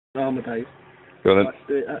Amadeus. Go on then. Let's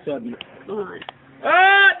do it outside a minute. Alright.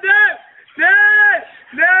 Oh, no! No!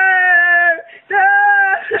 No! No!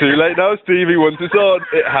 Too late now, Stevie. Once it's on,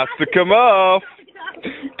 it has to come off.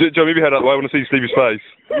 John, move your head up. I want to see Stevie's face.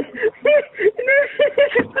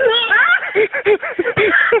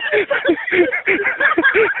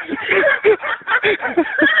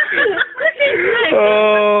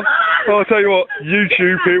 Oh, I'll tell you what.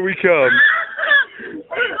 YouTube, here we come.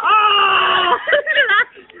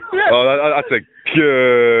 Oh, that's a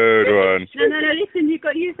good one. No, listen, you've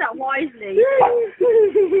got to use that wisely.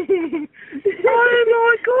 Oh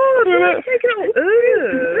my god! Take it all.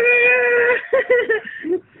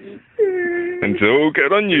 And it's all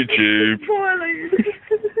good on YouTube. Violated.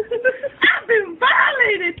 I've been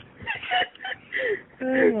violated.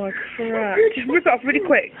 Oh my crap! Just rip it off really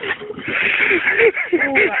quick. Oh,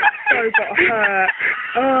 that's so got hurt.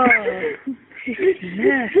 Oh.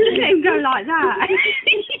 Yeah. You let him go like that.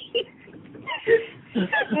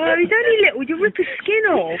 Oh, he's only little. You rip his skin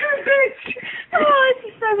off. Oh, this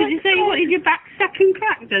is so much. Did you say you wanted your back stuck and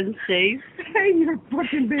cracked then, Steve? Hey, you're a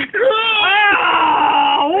fucking bitch.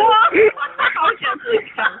 Oh, what?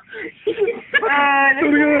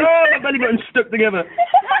 Oh, my belly button's stuck together.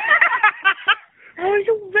 Oh, he's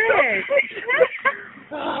all red.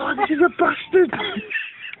 Oh, this is a bastard.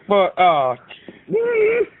 But, oh.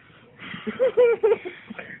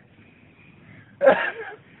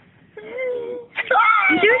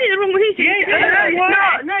 You're doing it the wrong way.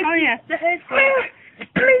 Yeah, no. Oh, yeah. The head's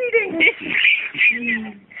bleeding.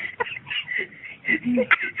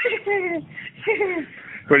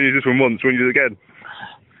 When you use this one once, when you do it again?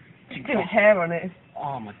 She's got hair on it.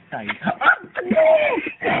 Oh, my days.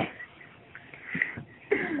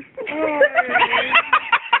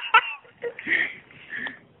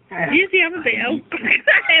 Use the other bit.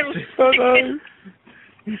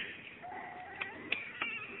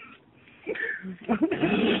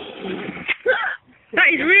 That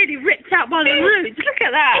is really ripped out by the roots. Look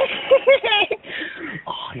at that.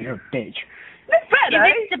 Oh, you're a bitch. That's better.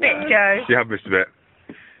 You missed a bit, Joe. You have missed a bit.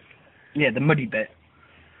 Yeah, the muddy bit.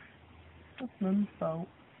 That's Mum's fault.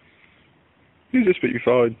 You just bit, you're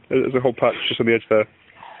fine. There's a whole patch just on the edge there.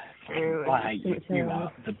 I hate you. You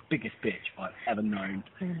are the biggest bitch I've ever known.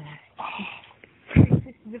 Yeah,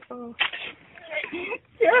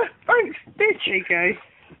 thanks, bitch. There you go.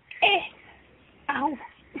 Ow.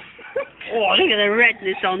 Oh, look at the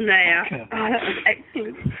redness on there. Oh, that was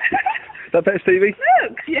excellent. That better, Stevie?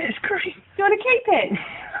 Look. Yeah, it's great. Do you want to keep it?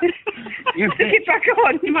 Stick it back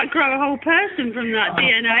on. You might grow a whole person from that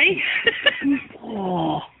DNA.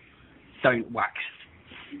 Oh, don't wax.